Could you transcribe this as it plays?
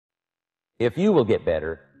If you will get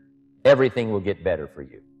better, everything will get better for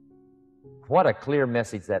you. What a clear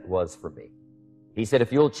message that was for me. He said,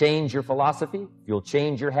 if you'll change your philosophy, if you'll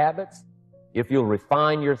change your habits, if you'll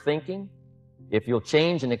refine your thinking, if you'll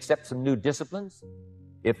change and accept some new disciplines,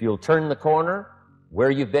 if you'll turn the corner where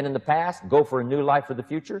you've been in the past, go for a new life for the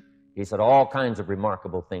future, he said all kinds of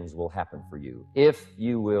remarkable things will happen for you if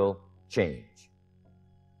you will change.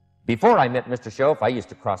 Before I met Mr. Shoaff, I used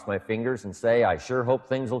to cross my fingers and say, I sure hope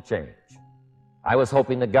things will change. I was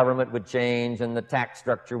hoping the government would change and the tax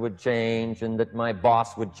structure would change and that my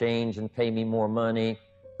boss would change and pay me more money,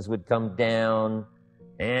 would come down,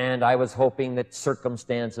 and I was hoping that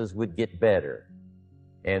circumstances would get better.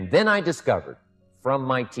 And then I discovered from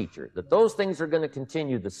my teacher that those things are going to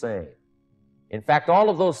continue the same. In fact, all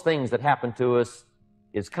of those things that happen to us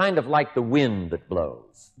is kind of like the wind that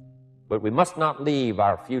blows. But we must not leave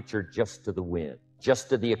our future just to the wind, just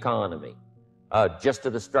to the economy, just to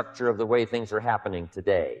the structure of the way things are happening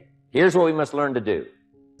today. Here's what we must learn to do.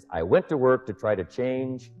 I went to work to try to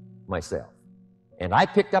change myself. And I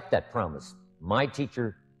picked up that promise my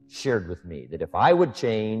teacher shared with me, that if I would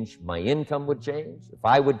change, my income would change. If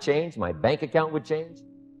I would change, my bank account would change.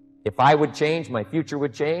 If I would change, my future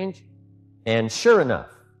would change. And sure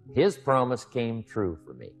enough, his promise came true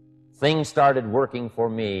for me. Things started working for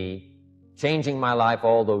me, changing my life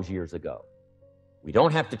all those years ago. We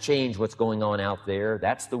don't have to change what's going on out there.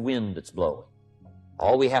 That's the wind that's blowing.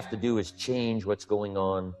 All we have to do is change what's going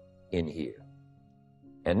on in here.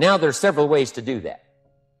 And now there's several ways to do that.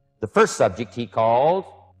 The first subject he called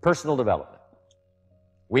personal development.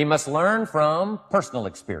 We must learn from personal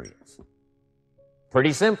experience.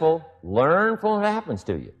 Pretty simple. Learn from what happens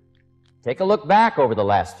to you. Take a look back over the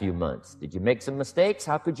last few months. Did you make some mistakes?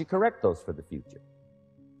 How could you correct those for the future?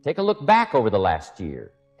 Take a look back over the last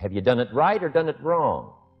year. Have you done it right or done it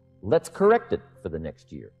wrong? Let's correct it for the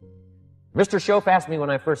next year. Mr. Shoaff asked me when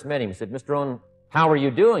I first met him, he said, Mr. Rohn, how are you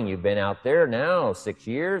doing? You've been out there now 6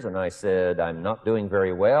 years. And I said, I'm not doing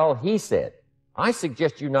very well. He said, I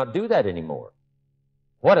suggest you not do that anymore.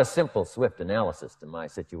 What a simple, swift analysis to my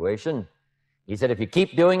situation. He said, if you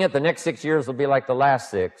keep doing it, the next 6 years will be like the last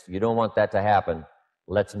 6. You don't want that to happen.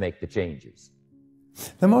 Let's make the changes.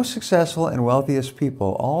 The most successful and wealthiest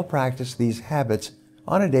people all practice these habits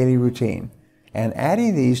on a daily routine, and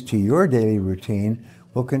adding these to your daily routine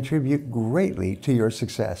will contribute greatly to your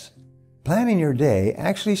success. Planning your day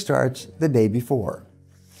actually starts the day before.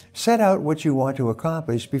 Set out what you want to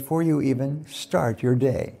accomplish before you even start your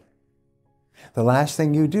day. The last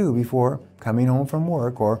thing you do before coming home from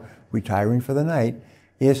work or retiring for the night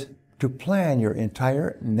is to plan your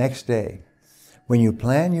entire next day. When you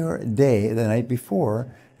plan your day the night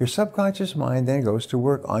before, your subconscious mind then goes to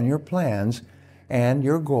work on your plans and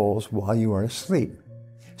your goals while you are asleep.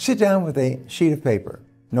 Sit down with a sheet of paper,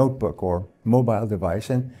 notebook, or mobile device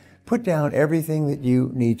and put down everything that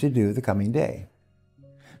you need to do the coming day.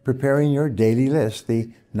 Preparing your daily list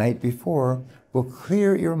the night before will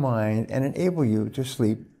clear your mind and enable you to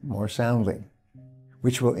sleep more soundly,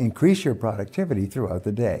 which will increase your productivity throughout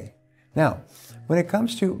the day. Now, when it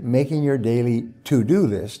comes to making your daily to-do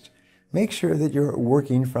list, make sure that you're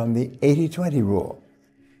working from the 80-20 rule.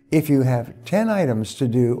 If you have 10 items to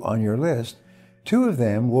do on your list, 2 of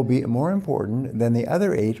them will be more important than the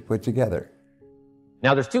other 8 put together.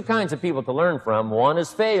 Now, there's 2 kinds of people to learn from. One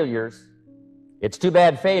is failures. It's too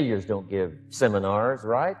bad failures don't give seminars,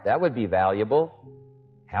 right? That would be valuable.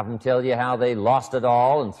 Have them tell you how they lost it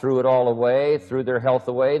all and threw it all away, threw their health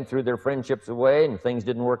away and threw their friendships away and things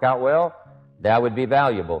didn't work out well. That would be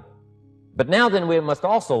valuable. But now then we must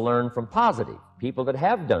also learn from positive, people that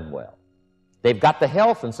have done well. They've got the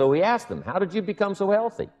health, and so we ask them, how did you become so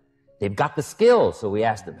healthy? They've got the skills, so we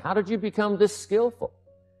ask them, how did you become this skillful?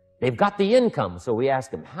 They've got the income, so we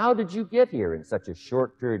ask them, how did you get here in such a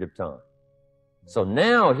short period of time? So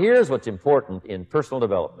now here's what's important in personal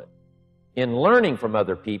development. In learning from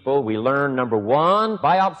other people, we learn, number 1,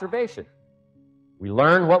 by observation. We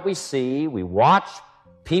learn what we see. We watch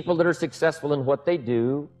people that are successful in what they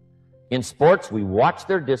do. In sports, we watch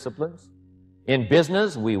their disciplines. In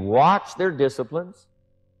business, we watch their disciplines.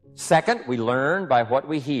 Second, we learn by what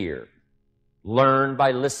we hear. Learn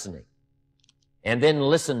by listening. And then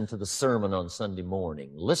listen to the sermon on Sunday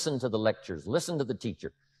morning. Listen to the lectures. Listen to the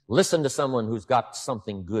teacher. Listen to someone who's got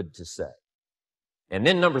something good to say. And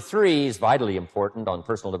then number 3 is vitally important on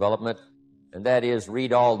personal development, and that is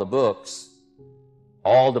read all the books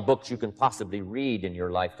you can possibly read in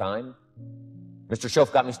your lifetime. Mr.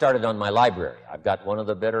 Shoaff got me started on my library. I've got one of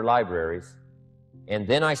the better libraries. And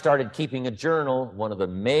then I started keeping a journal. One of the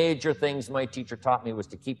major things my teacher taught me was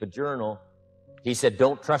to keep a journal. He said,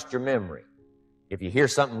 don't trust your memory. If you hear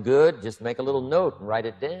something good, just make a little note and write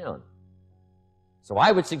it down. So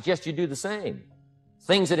I would suggest you do the same.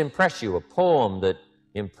 Things that impress you, a poem that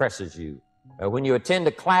impresses you. When you attend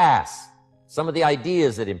a class, some of the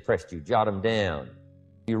ideas that impressed you, jot them down.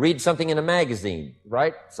 You read something in a magazine,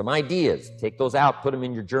 right? Some ideas. Take those out, put them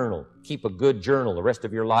in your journal. Keep a good journal the rest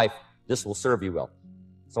of your life. This will serve you well.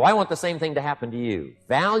 So I want the same thing to happen to you.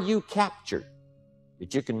 Value captured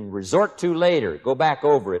that you can resort to later. Go back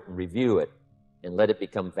over it and review it and let it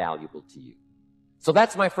become valuable to you. So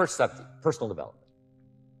that's my first subject, personal development.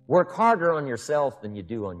 Work harder on yourself than you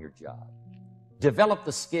do on your job. Develop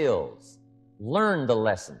the skills. Learn the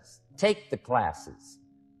lessons. Take the classes.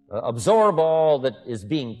 Absorb all that is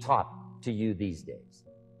being taught to you these days.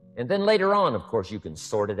 And then later on, of course, you can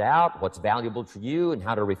sort it out, what's valuable for you and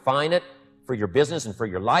how to refine it for your business and for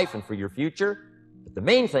your life and for your future. But the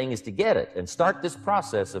main thing is to get it and start this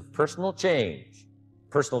process of personal change,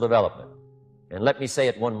 personal development. And let me say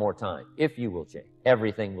it one more time. If you will change,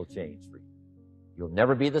 everything will change for you. You'll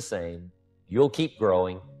never be the same. You'll keep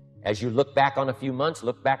growing. As you look back on a few months,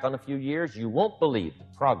 look back on a few years, you won't believe the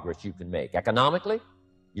progress you can make economically,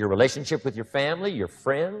 your relationship with your family, your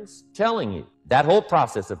friends, telling you. That whole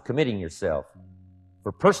process of committing yourself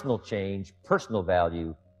for personal change, personal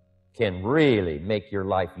value, can really make your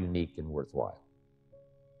life unique and worthwhile.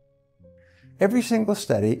 Every single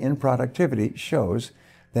study in productivity shows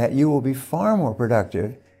that you will be far more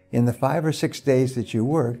productive in the 5 or 6 days that you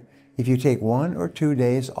work if you take 1 or 2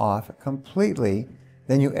 days off completely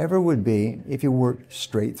than you ever would be if you worked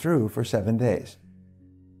straight through for 7 days.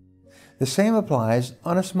 The same applies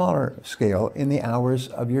on a smaller scale in the hours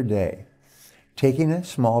of your day. Taking a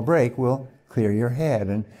small break will clear your head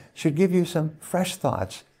and should give you some fresh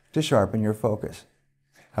thoughts to sharpen your focus.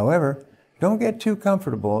 However, don't get too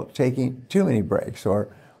comfortable taking too many breaks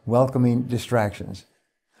or welcoming distractions.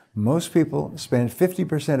 Most people spend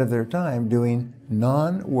 50% of their time doing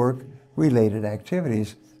non-work related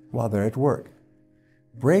activities while they're at work.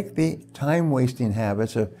 Break the time-wasting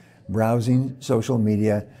habits of browsing social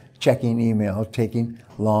media, checking email, taking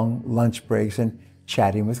long lunch breaks, and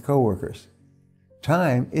chatting with coworkers.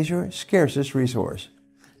 Time is your scarcest resource.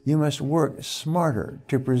 You must work smarter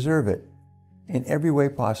to preserve it in every way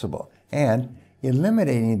possible, and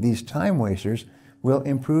eliminating these time wasters will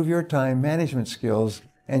improve your time management skills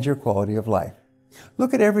and your quality of life.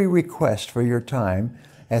 Look at every request for your time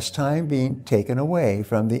as time being taken away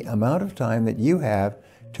from the amount of time that you have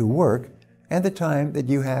to work and the time that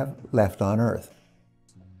you have left on earth.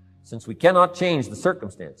 Since we cannot change the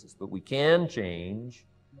circumstances, but we can change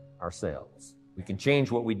ourselves. We can change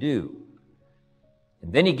what we do.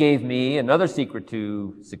 And then he gave me another secret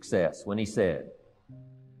to success when he said,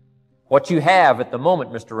 what you have at the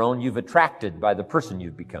moment, Mr. Rohn, you've attracted by the person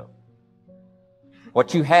you've become.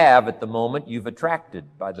 What you have at the moment, you've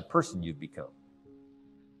attracted by the person you've become.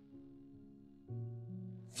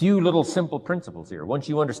 Few little simple principles here. Once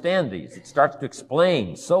you understand these, it starts to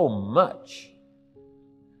explain so much.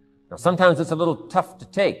 Now, sometimes it's a little tough to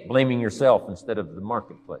take, blaming yourself instead of the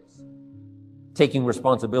marketplace. Taking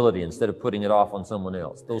responsibility instead of putting it off on someone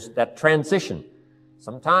else. That transition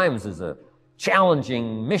sometimes is a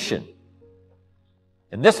challenging mission.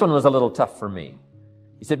 And this one was a little tough for me.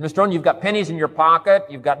 He said, Mr. Rohn, you've got pennies in your pocket,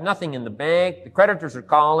 you've got nothing in the bank, the creditors are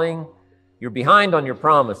calling, you're behind on your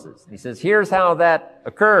promises. And he says, here's how that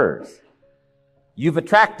occurs. You've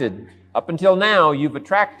attracted, up until now, you've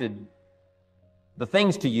attracted the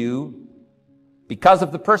things to you because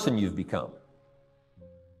of the person you've become.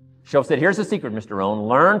 Shoaff said, here's the secret, Mr. Rohn.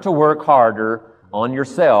 Learn to work harder on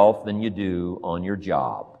yourself than you do on your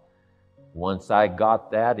job. Once I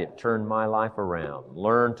got that, it turned my life around.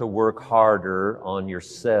 Learn to work harder on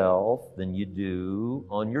yourself than you do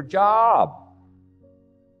on your job.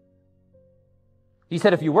 He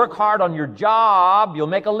said, if you work hard on your job, you'll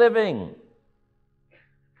make a living.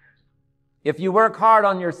 If you work hard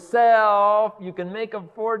on yourself, you can make a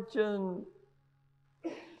fortune.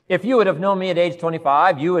 If you would have known me at age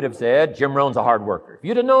 25, you would have said, Jim Rohn's a hard worker. If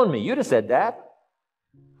you'd have known me, you'd have said that.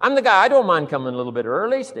 I'm the guy, I don't mind coming a little bit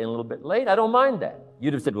early, staying a little bit late. I don't mind that.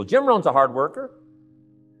 You'd have said, well, Jim Rohn's a hard worker.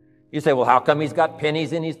 You say, well, how come he's got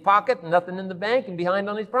pennies in his pocket and nothing in the bank and behind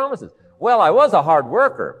on his promises? Well, I was a hard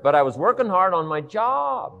worker, but I was working hard on my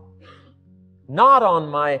job, not on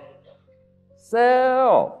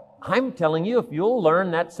myself. I'm telling you, if you'll learn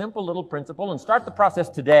that simple little principle and start the process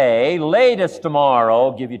today, latest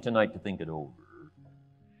tomorrow, give you tonight to think it over,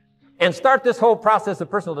 and start this whole process of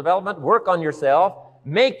personal development, work on yourself,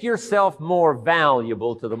 make yourself more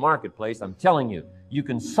valuable to the marketplace. I'm telling you, you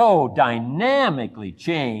can so dynamically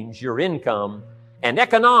change your income And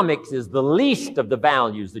economics is the least of the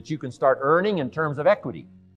values that you can start earning in terms of equity.